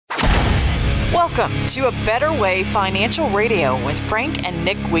Welcome to A Better Way Financial Radio with Frank and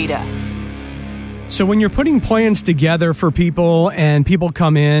Nick Guida. So when you're putting plans together for people and people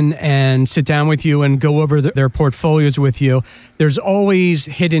come in and sit down with you and go over their portfolios with you, there's always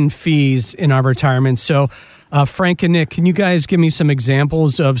hidden fees in our retirement. So Frank and Nick, can you guys give me some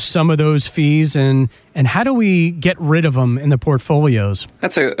examples of some of those fees and how do we get rid of them in the portfolios?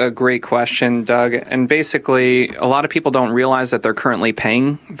 That's a great question, Doug. And basically, a lot of people don't realize that they're currently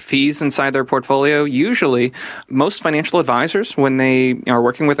paying fees inside their portfolio. Usually, most financial advisors, when they are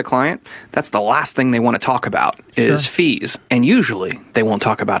working with a client, that's the last thing they want to talk about is fees. And usually, they won't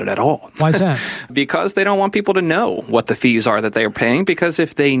talk about it at all. Why is that? Because they don't want people to know what the fees are that they're paying, because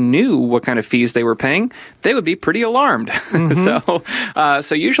if they knew what kind of fees they were paying, they would be pretty alarmed. Mm-hmm.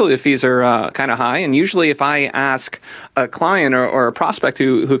 So usually the fees are kind of high. And usually if I ask a client or a prospect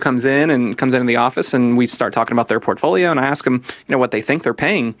who comes into the office and we start talking about their portfolio and I ask them, what they think they're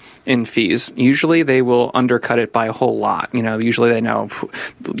paying in fees, usually they will undercut it by a whole lot. Usually they know.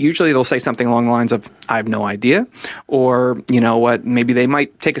 Usually they'll say something along the lines of, I have no idea. Or, maybe they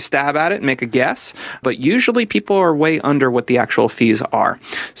might take a stab at it and make a guess. But usually people are way under what the actual fees are.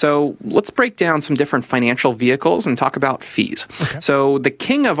 So let's break down some different financial vehicles and talk about fees. Okay. So the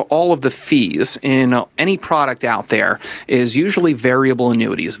king of all of the fees in any product out there is usually variable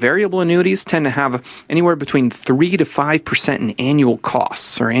annuities. Variable annuities tend to have anywhere between 3 to 5% in annual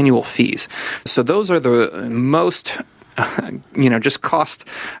costs or annual fees. So those are the most just cost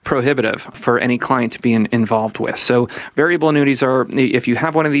prohibitive for any client to be involved with. So variable annuities are, if you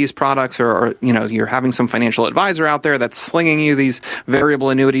have one of these products or you're having some financial advisor out there that's slinging you these variable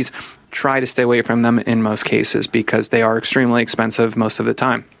annuities, try to stay away from them in most cases because they are extremely expensive most of the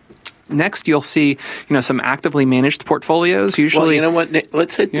time. Next, you'll see, some actively managed portfolios. Usually, well, you know what, Nick?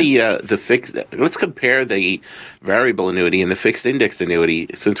 Let's hit the fixed. Let's compare the variable annuity and the fixed indexed annuity,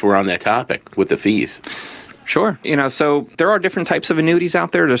 since we're on that topic with the fees. Sure. So there are different types of annuities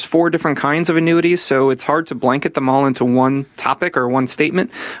out there. There's 4 different kinds of annuities, so it's hard to blanket them all into one topic or one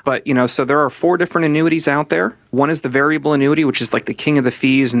statement. But, so there are 4 different annuities out there. One is the variable annuity, which is like the king of the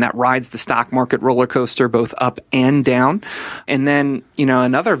fees, and that rides the stock market roller coaster both up and down. And then,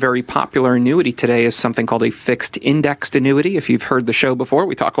 another very popular annuity today is something called a fixed indexed annuity. If you've heard the show before,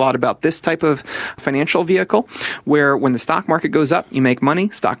 we talk a lot about this type of financial vehicle, where when the stock market goes up, you make money.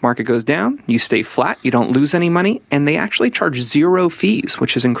 Stock market goes down, you stay flat, you don't lose any money, and they actually charge 0 fees,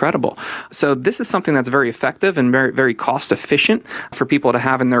 which is incredible. So this is something that's very effective and very, very cost efficient for people to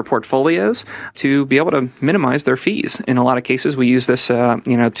have in their portfolios to be able to minimize their fees. In a lot of cases, we use this,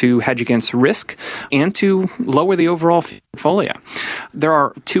 to hedge against risk and to lower the overall portfolio. There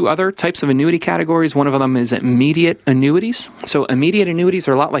are 2 other types of annuity categories. One of them is immediate annuities. So immediate annuities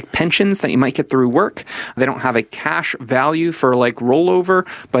are a lot like pensions that you might get through work. They don't have a cash value for like rollover,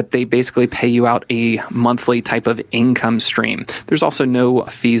 but they basically pay you out a monthly type of income stream. There's also no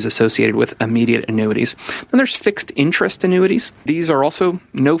fees associated with immediate annuities. Then there's fixed interest annuities. These are also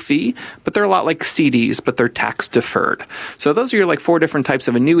no fee, but they're a lot like CDs, but they're tax deferred. So those are your 4 different types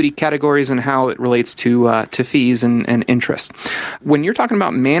of annuity categories and how it relates to fees and interest. When you're talking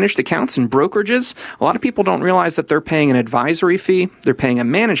about managed accounts and brokerages, a lot of people don't realize that they're paying an advisory fee, they're paying a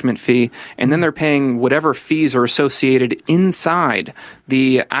management fee, and then they're paying whatever fees are associated inside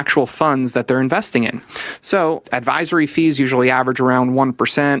the actual funds that they're investing in. So advisory fees usually average around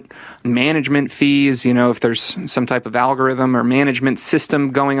 1%. Management fees, if there's some type of algorithm or management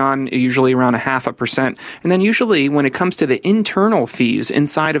system going on, usually around 0.5%. And then usually when it comes to the internal fees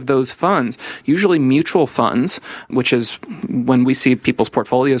inside of those funds, usually mutual funds, which is when we see people's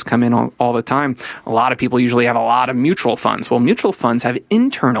portfolios come in all the time, a lot of people usually have a lot of mutual funds. Well, mutual funds have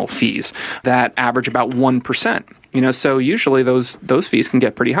internal fees that average about 1%. So usually those fees can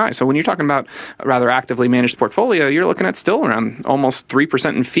get pretty high. So when you're talking about a rather actively managed portfolio, you're looking at still around almost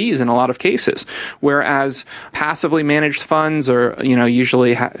 3% in fees in a lot of cases. Whereas passively managed funds, or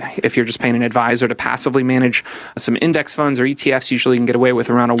usually if you're just paying an advisor to passively manage some index funds or ETFs, usually you can get away with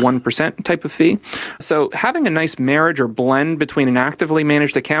around a 1% type of fee. So having a nice marriage or blend between an actively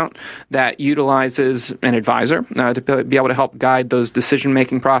managed account that utilizes an advisor to be able to help guide those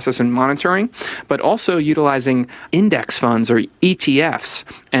decision-making process and monitoring, but also utilizing index funds or ETFs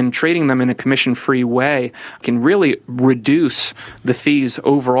and trading them in a commission-free way can really reduce the fees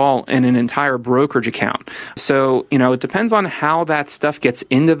overall in an entire brokerage account. So, it depends on how that stuff gets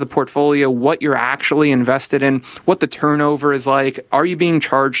into the portfolio, what you're actually invested in, what the turnover is like. Are you being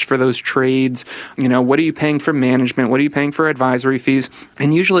charged for those trades? What are you paying for management? What are you paying for advisory fees?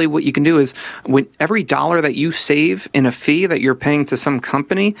 And usually what you can do is when every dollar that you save in a fee that you're paying to some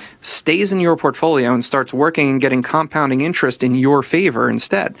company stays in your portfolio and starts working and getting getting compounding interest in your favor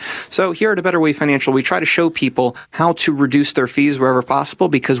instead. So here at A Better Way Financial, we try to show people how to reduce their fees wherever possible,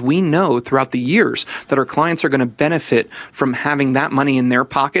 because we know throughout the years that our clients are going to benefit from having that money in their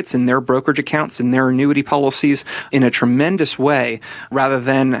pockets, in their brokerage accounts, in their annuity policies in a tremendous way, rather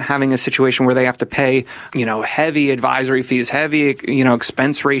than having a situation where they have to pay, heavy advisory fees, heavy,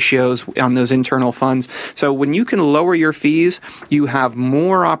 expense ratios on those internal funds. So when you can lower your fees, you have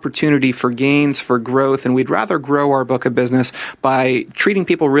more opportunity for gains, for growth, and we'd rather grow our book of business by treating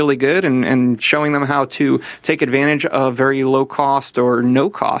people really good and showing them how to take advantage of very low cost or no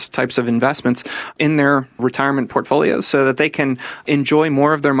cost types of investments in their retirement portfolios so that they can enjoy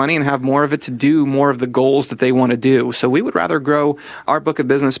more of their money and have more of it to do more of the goals that they want to do. So we would rather grow our book of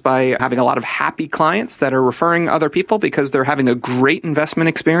business by having a lot of happy clients that are referring other people because they're having a great investment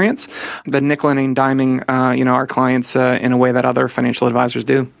experience than nickel and diming, our clients in a way that other financial advisors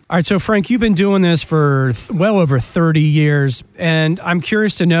do. All right, so Frank, you've been doing this for well over 30 years, and I'm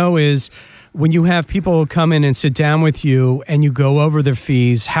curious to know is when you have people come in and sit down with you and you go over their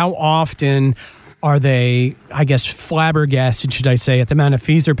fees, how often are they, I guess, flabbergasted, should I say, at the amount of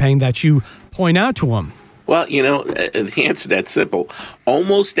fees they're paying that you point out to them? Well, the answer to that's simple.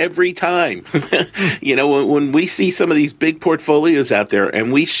 Almost every time. When we see some of these big portfolios out there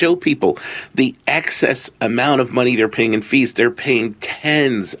and we show people the excess amount of money they're paying in fees, they're paying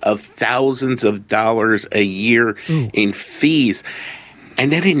tens of thousands of dollars a year in fees.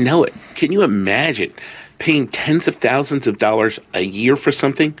 And they didn't know it. Can you imagine paying tens of thousands of dollars a year for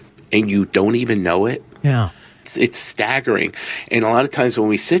something and you don't even know it? Yeah. It's staggering. And a lot of times when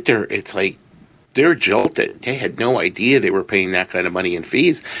we sit there, it's like, they're jolted. They had no idea they were paying that kind of money in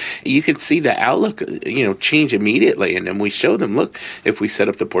fees. You can see the outlook, change immediately. And then we show them, look, if we set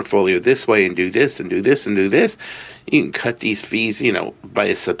up the portfolio this way and do this and do this and do this, you can cut these fees, by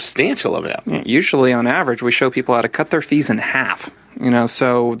a substantial amount. Yeah, usually, on average, we show people how to cut their fees in half,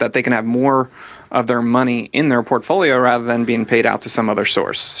 so that they can have more of their money in their portfolio rather than being paid out to some other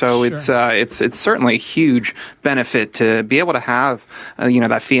source. So sure. It's certainly a huge benefit to be able to have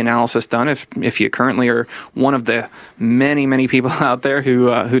that fee analysis done. If you currently are one of the many people out there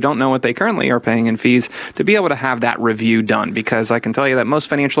who don't know what they currently are paying in fees, to be able to have that review done, because I can tell you that most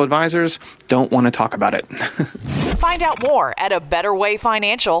financial advisors don't want to talk about it. Find out more at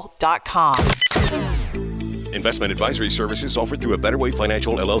abetterwayfinancial.com. Investment advisory services offered through A Better Way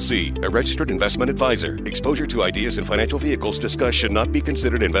Financial, LLC, a registered investment advisor. Exposure to ideas and financial vehicles discussed should not be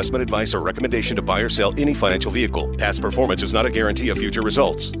considered investment advice or recommendation to buy or sell any financial vehicle. Past performance is not a guarantee of future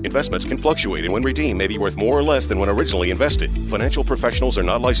results. Investments can fluctuate and when redeemed may be worth more or less than when originally invested. Financial professionals are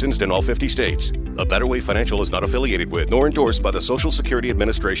not licensed in all 50 states. A Better Way Financial is not affiliated with nor endorsed by the Social Security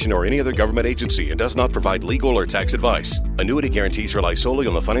Administration or any other government agency and does not provide legal or tax advice. Annuity guarantees rely solely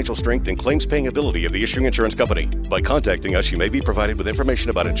on the financial strength and claims-paying ability of the issuing insurance company. By contacting us, you may be provided with information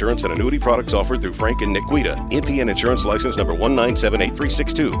about insurance and annuity products offered through Frank and Nick Guida, NPN Insurance License number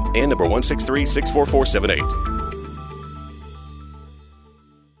 1978362 and number 163-64478.